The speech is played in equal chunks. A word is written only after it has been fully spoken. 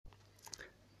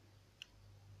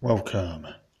Welcome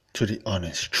to the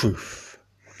honest truth.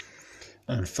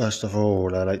 And first of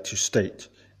all, I'd like to state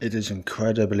it is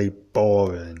incredibly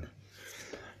boring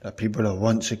that people are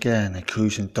once again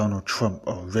accusing Donald Trump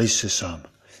of racism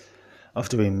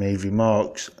after he made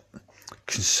remarks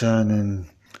concerning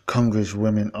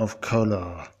Congresswomen of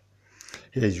color.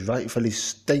 He has rightfully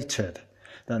stated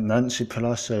that Nancy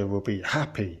Pelosi will be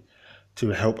happy to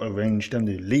help arrange them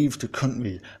to leave the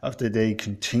country after they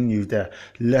continue their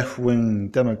left-wing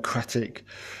Democratic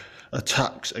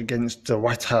attacks against the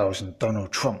White House and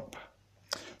Donald Trump.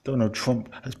 Donald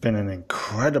Trump has been an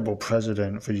incredible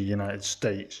president for the United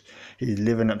States. He's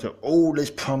living up to all his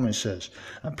promises,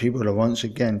 and people are once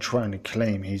again trying to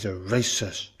claim he's a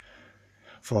racist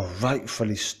for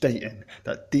rightfully stating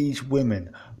that these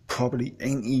women probably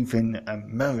ain't even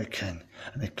American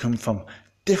and they come from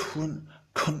different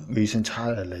countries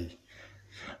entirely,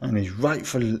 and he's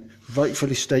rightfully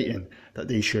stating that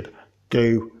they should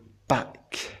go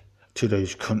back to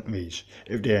those countries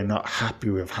if they are not happy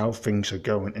with how things are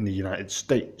going in the United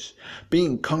States.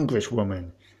 Being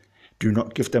Congresswomen do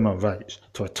not give them a right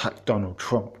to attack Donald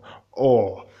Trump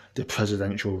or the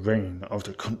presidential reign of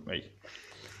the country.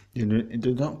 It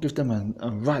does not give them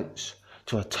a right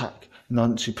to attack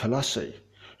Nancy Pelosi,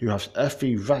 who has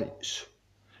every right,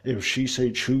 if she so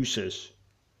chooses,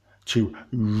 to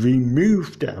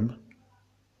remove them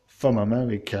from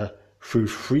America through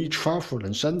free travel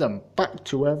and send them back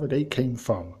to wherever they came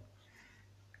from.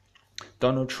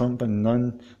 Donald Trump and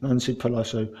Nancy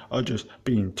Pelosi are just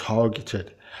being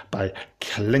targeted by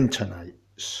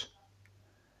Clintonites.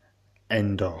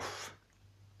 End of.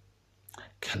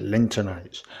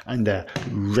 Clintonites and their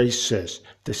racist,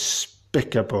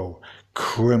 despicable,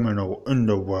 criminal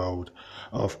underworld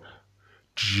of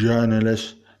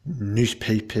journalists,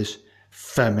 newspapers,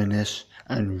 feminists,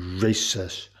 and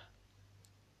racists.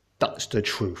 That's the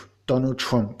truth. Donald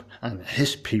Trump and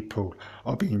his people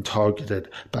are being targeted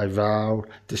by vile,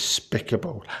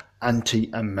 despicable,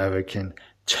 anti-American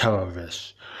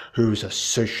terrorists who is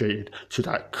associated to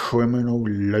that criminal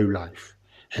lowlife,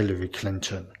 Hillary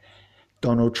Clinton.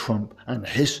 Donald Trump and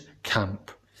his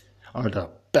camp are the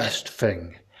best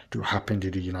thing to happen to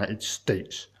the United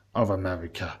States of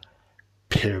America,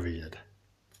 period.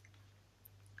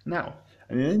 Now,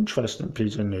 an interesting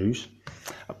piece of news.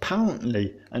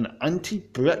 Apparently, an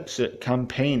anti-Brexit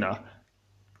campaigner,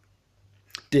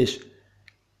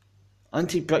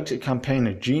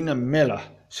 Gina Miller,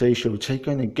 says she'll take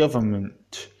on the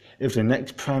government if the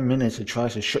next Prime Minister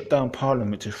tries to shut down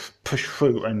Parliament to push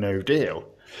through a no deal.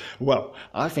 Well,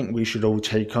 I think we should all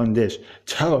take on this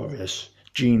terrorist,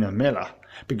 Gina Miller,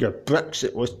 because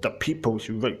Brexit was the people's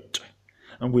right,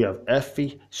 and we have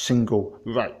every single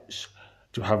right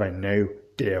to have a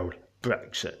no-deal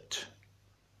Brexit.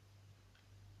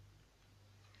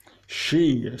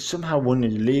 She somehow won the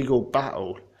legal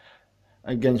battle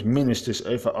against ministers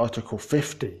over Article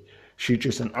 50. She's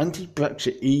just an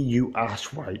anti-Brexit EU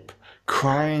asswipe,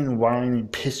 crying, whining,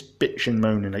 piss, bitch and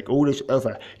moaning like all these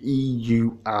other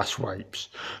EU asswipes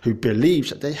who believes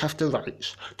that they have the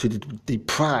rights to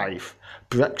deprive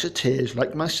Brexiteers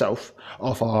like myself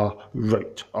of our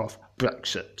right of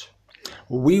Brexit.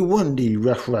 We won the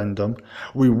referendum.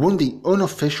 We won the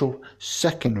unofficial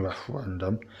second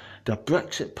referendum. The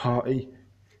Brexit Party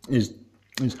is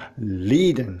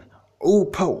leading all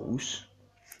polls,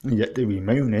 and yet the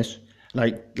remoaners,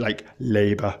 like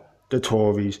Labour, the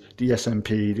Tories, the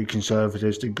SNP, the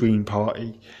Conservatives, the Green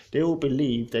Party, they all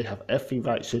believe they have every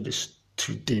right to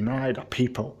deny the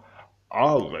people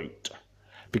our right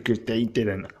because they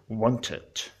didn't want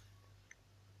it.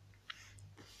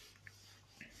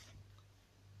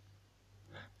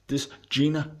 This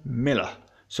Gina Miller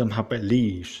somehow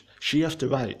believes she has the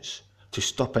rights to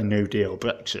stop a no-deal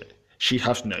Brexit. She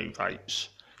has no rights.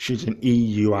 She's an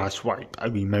EU asswipe, a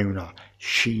remoaner.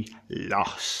 She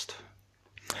lost.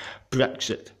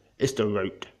 Brexit is the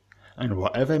road, and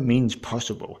whatever means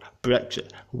possible,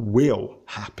 Brexit will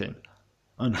happen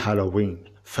on Halloween,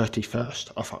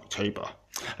 31st of October.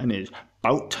 And it is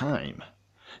about time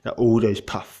that all those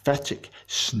pathetic,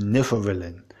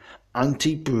 sniffling,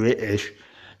 anti-British,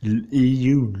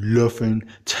 EU-loving,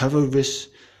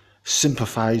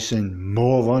 terrorist-sympathising,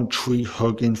 moron,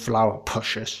 tree-hugging, flower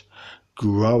pushers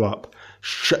grow up,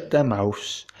 shut their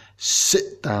mouths,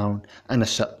 sit down and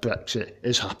accept Brexit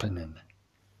is happening.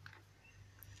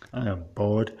 I am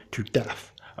bored to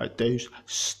death at those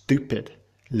stupid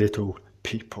little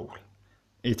people.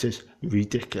 It is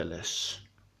ridiculous.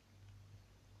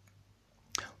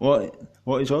 What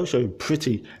is also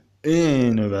pretty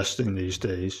interesting these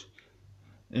days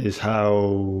is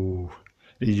how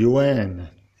the UN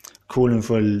calling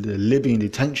for the Libyan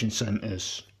detention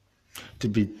centres to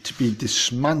be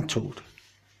dismantled.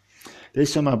 They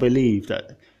somehow believe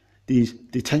that these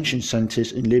detention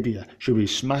centres in Libya should be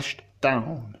smashed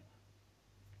down.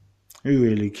 Who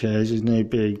really cares? It's no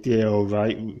big deal,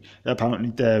 right? Apparently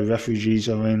their refugees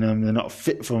are in them. They're not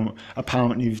fit for,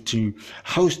 apparently, to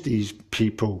host these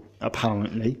people,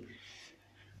 apparently.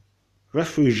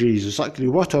 Refugees, exactly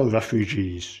what are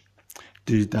refugees?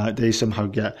 Do that they somehow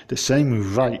get the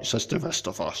same rights as the rest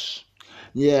of us?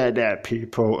 Yeah, they're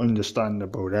people,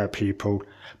 understandable, they're people.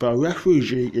 But a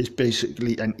refugee is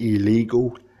basically an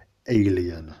illegal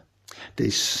alien. They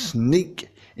sneak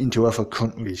into other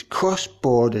countries, cross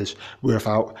borders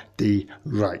without the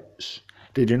rights.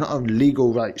 They do not have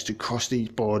legal rights to cross these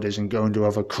borders and go into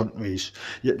other countries,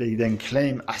 yet they then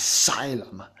claim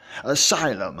asylum.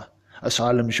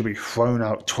 Asylum should be thrown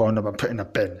out, torn up and put in a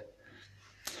bin.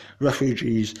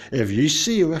 Refugees, if you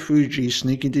see a refugee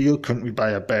sneak into your country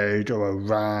by a boat or a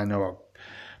van or a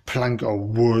plank of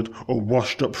wood or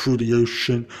washed up through the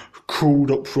ocean,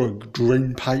 crawled up through a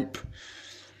drain pipe,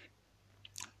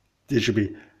 they should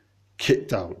be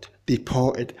kicked out,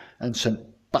 deported and sent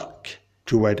back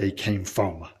to where they came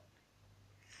from.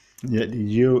 Yet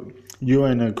the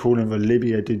UN are calling for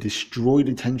Libya to destroy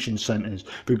detention centres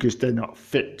because they're not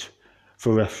fit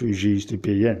for refugees to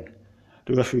be in.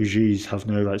 The refugees have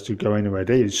no rights to go anywhere.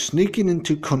 They are sneaking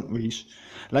into countries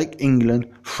like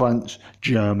England, France,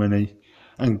 Germany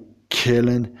and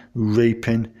killing,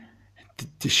 raping,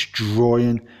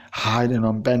 destroying, hiding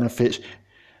on benefits,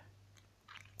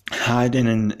 hiding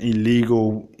in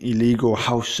illegal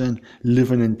housing,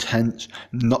 living in tents,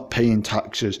 not paying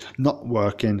taxes, not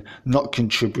working, not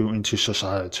contributing to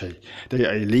society. They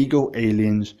are illegal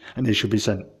aliens and they should be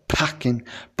sent packing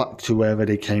back to wherever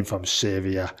they came from.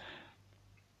 Syria,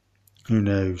 who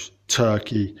knows?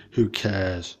 Turkey, who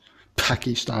cares?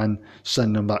 Pakistan,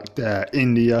 send them back there.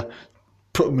 India,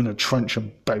 put them in a trench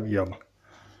and bury them.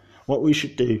 What we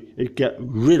should do is get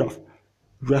rid of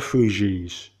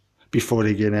refugees before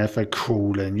they get there for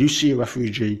crawling. You see a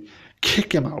refugee,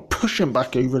 kick him out, push him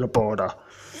back over the border.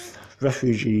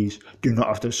 Refugees do not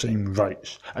have the same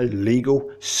rights as legal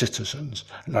citizens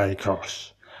like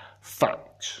us.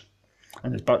 Facts.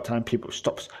 And it's about time people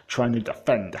stop trying to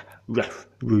defend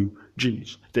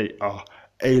refugees. They are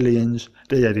aliens.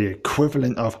 They are the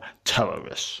equivalent of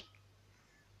terrorists.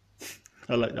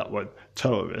 I like that word,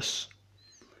 terrorists.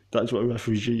 That's what a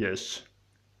refugee is.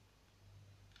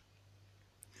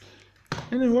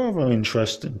 In a rather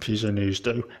interesting piece of news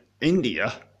though,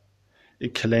 India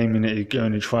is claiming it is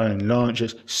going to try and launch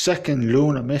its second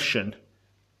lunar mission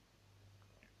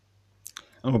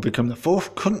and will become the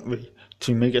fourth country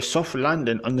to make a soft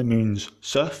landing on the moon's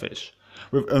surface,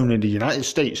 with only the United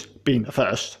States being the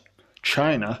first,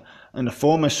 China and the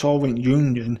former Soviet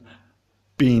Union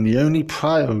being the only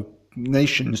prior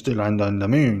nations to land on the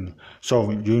moon,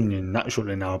 Soviet Union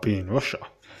naturally now being Russia.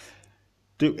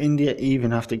 Do India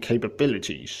even have the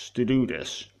capabilities to do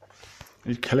this?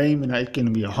 It's claiming that it's going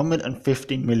to be a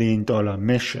 $150 million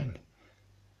mission.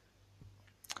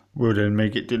 Will they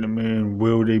make it to the moon?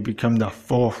 Will they become the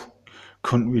fourth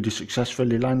country to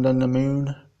successfully land on the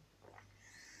moon?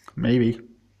 Maybe.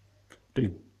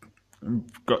 They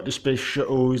got the space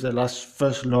shuttles, their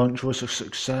first launch was a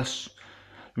success.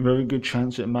 Very good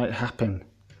chance it might happen.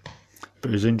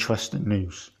 But it's interesting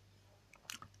news.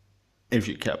 If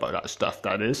you care about that stuff,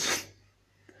 that is.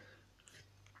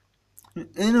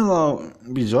 In a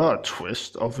bizarre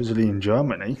twist, obviously in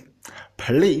Germany,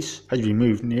 police has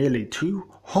removed nearly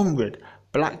 200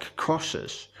 black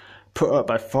crosses put up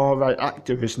by far-right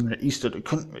activists in the east of the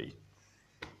country.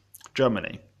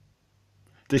 Germany.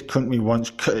 This country once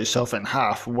cut itself in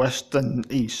half, west and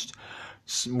east.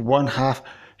 One half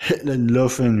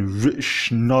Hitler-loving, rich,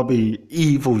 snobby,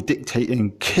 evil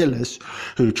dictating killers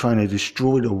who are trying to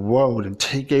destroy the world and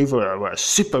take over a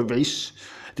super race.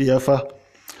 The other,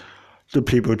 the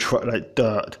people treated like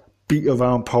dirt, beat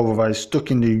around, pulverized, stuck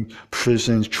in the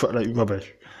prisons, treated like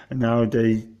rubbish. And now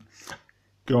they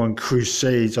go on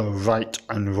crusades of right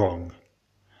and wrong.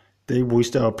 They voice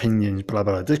their opinions, blah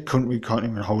blah. This country can't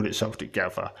even hold itself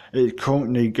together. It's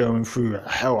currently going through a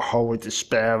hellhole of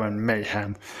despair and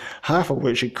mayhem, half of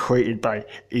which is created by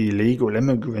illegal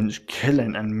immigrants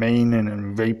killing and maiming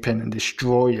and raping and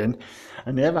destroying,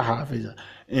 and the other half is an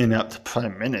inept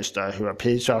Prime Minister who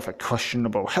appears to have a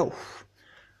questionable health.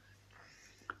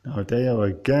 Now they are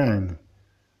again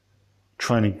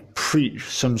trying to preach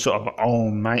some sort of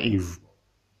almighty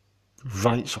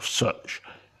rights of such,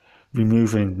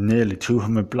 removing nearly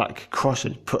 200 black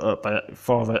crosses put up by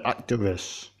far-right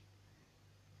activists.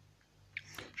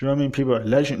 Do you know what I mean? People are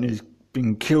allegedly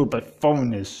being killed by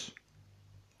foreigners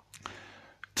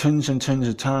tons and tons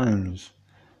of times.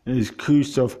 It is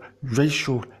accused of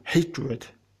racial hatred.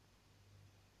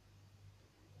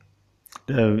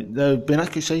 There have been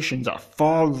accusations that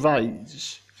far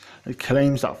right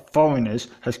claims that foreigners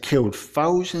has killed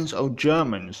thousands of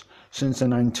Germans since the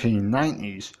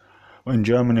 1990s, when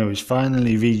Germany was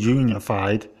finally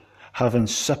reunified, having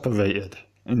separated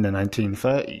in the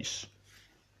 1930s.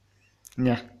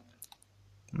 Yeah.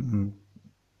 Who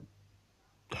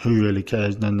really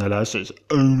cares nonetheless? It's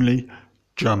only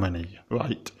Germany,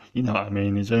 right? You know what I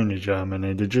mean? It's only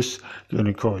Germany. They're just going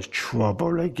to cause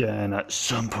trouble again at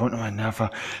some point or another.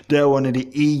 They're one of the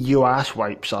EU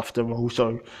asswipes after all,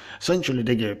 so essentially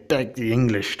they get beg the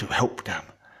English to help them.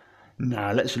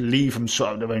 Nah, let's leave them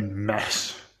sort of their own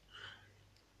mess.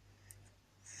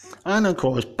 And of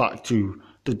course, back to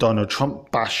the Donald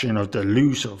Trump bashing of the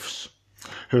losers,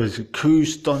 who has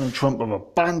accused Donald Trump of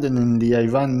abandoning the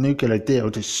Iran nuclear deal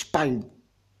to spite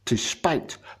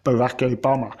Barack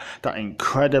Obama, that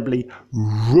incredibly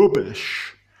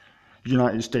rubbish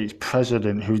United States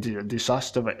president who did a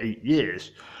disaster for 8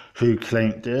 years, who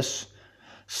claimed this.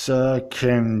 Sir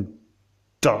Kim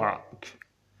Durack.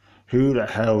 Who the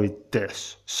hell is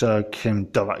this Sir Kim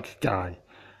Durack guy?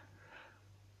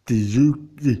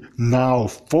 The now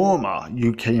former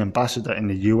UK ambassador in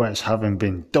the US, having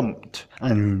been dumped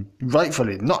and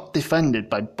rightfully not defended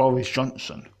by Boris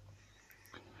Johnson.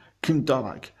 Kim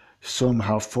Durack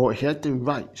somehow thought he had the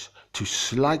right to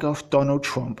slag off Donald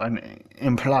Trump and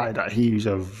imply that he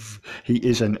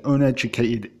is an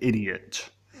uneducated idiot.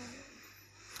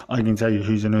 I can tell you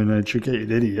who's an uneducated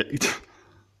idiot.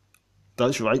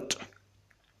 That's right,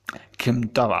 Kim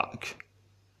Durack.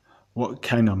 What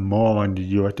kind of moron do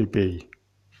you have to be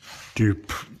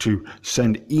to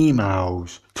send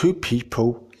emails to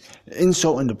people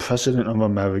insulting the President of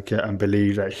America and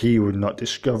believe that he would not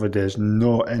discover this,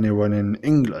 nor anyone in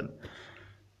England,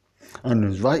 and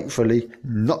is rightfully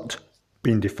not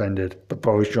being defended by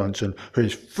Boris Johnson, who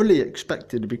is fully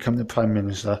expected to become the Prime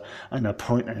Minister and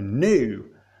appoint a new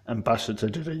ambassador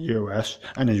to the US,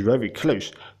 and is very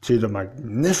close to the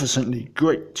magnificently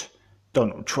great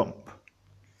Donald Trump.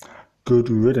 Good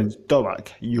riddance, Durack,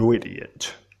 you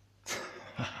idiot.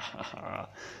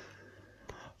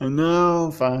 And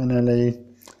now, finally,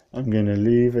 I'm going to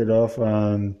leave it off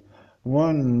on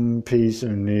one piece of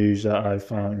news that I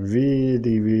found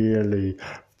really, really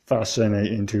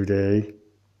fascinating today.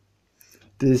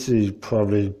 This is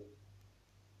probably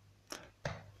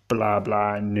blah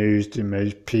blah news to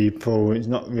most people. It's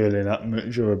not really that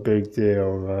much of a big deal,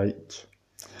 right?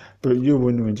 But you're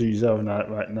wondering to yourself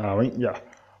right now, ain't ya?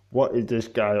 What is this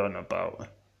guy on about?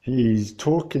 He's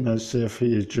talking as if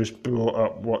he has just brought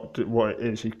up what it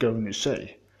is he's going to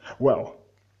say. Well,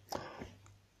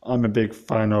 I'm a big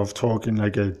fan of talking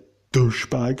like a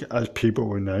douchebag, as people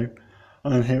will know.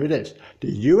 And here it is.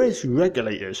 The US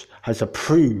regulators has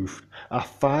approved a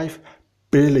 $5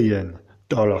 billion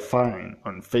fine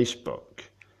on Facebook.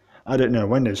 I don't know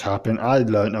when this happened. I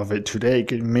learned of it today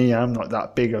because I'm not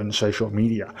that big on social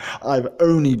media. I've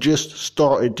only just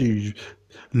started to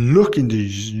look into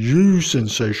using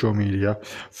social media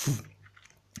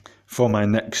for my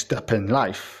next step in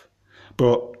life,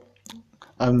 but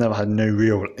I've never had no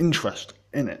real interest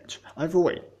in it. Either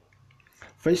way,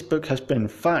 Facebook has been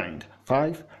fined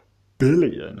 $5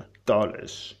 billion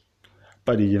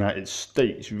by the United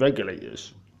States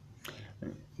regulators.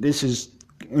 This is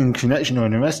in connection with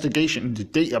an investigation into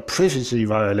data privacy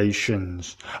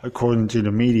violations, according to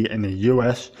the media in the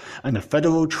US, and the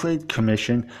Federal Trade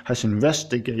Commission has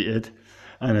investigated,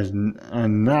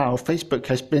 and now Facebook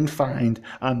has been fined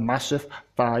a massive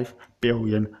 $5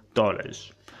 billion.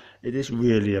 It is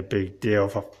really a big deal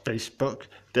for Facebook.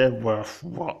 They're worth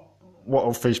what? What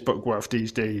are Facebook worth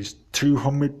these days?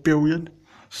 200 billion?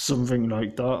 Something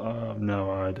like that? I have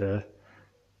no idea.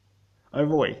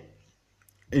 Either way,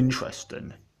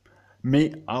 interesting.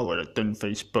 Me, I would have done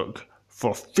Facebook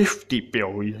for $50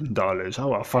 billion. I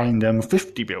would find them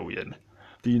 $50 billion.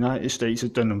 The United States has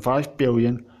done them $5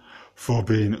 billion for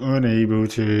being unable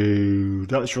to,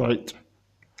 that's right,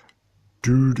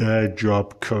 do their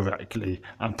job correctly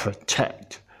and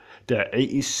protect their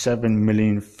 87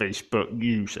 million Facebook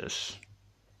users.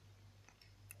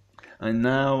 And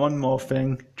now one more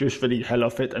thing, just for the hell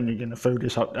of it, and you're going to throw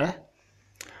this out there.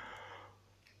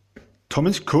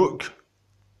 Thomas Cook,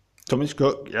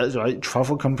 yeah, that's right,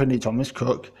 travel company Thomas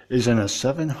Cook is in a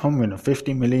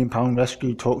 £750 million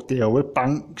rescue talk deal with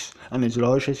banks and its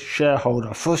largest shareholder,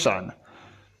 Fusan.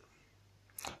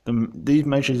 These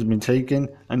measures have been taken,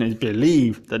 and it is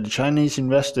believed that the Chinese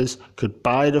investors could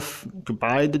buy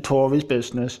the tourist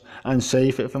business and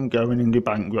save it from going into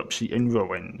bankruptcy and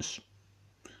ruins.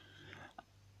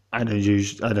 I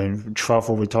don't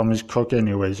travel with Thomas Cook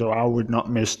anyway, so I would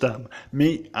not miss them.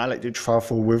 Me, I like to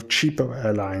travel with cheaper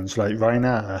airlines like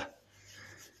Ryanair.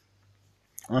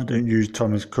 I don't use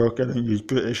Thomas Cook, I don't use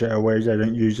British Airways, I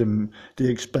don't use the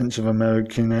expensive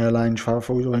American airline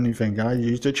travels or anything. I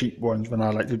use the cheap ones when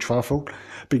I like to travel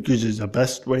because it's the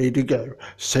best way to go.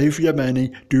 Save your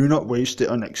money, do not waste it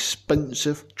on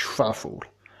expensive travel.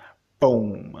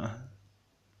 Boom.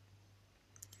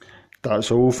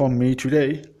 That's all from me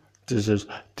today. This is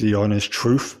the honest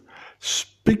truth,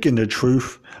 speaking the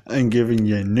truth and giving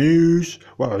you news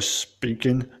while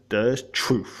speaking the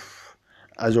truth.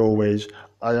 As always,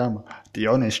 I am the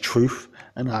honest truth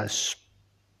and I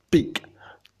speak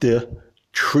the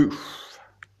truth.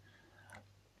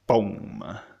 Boom.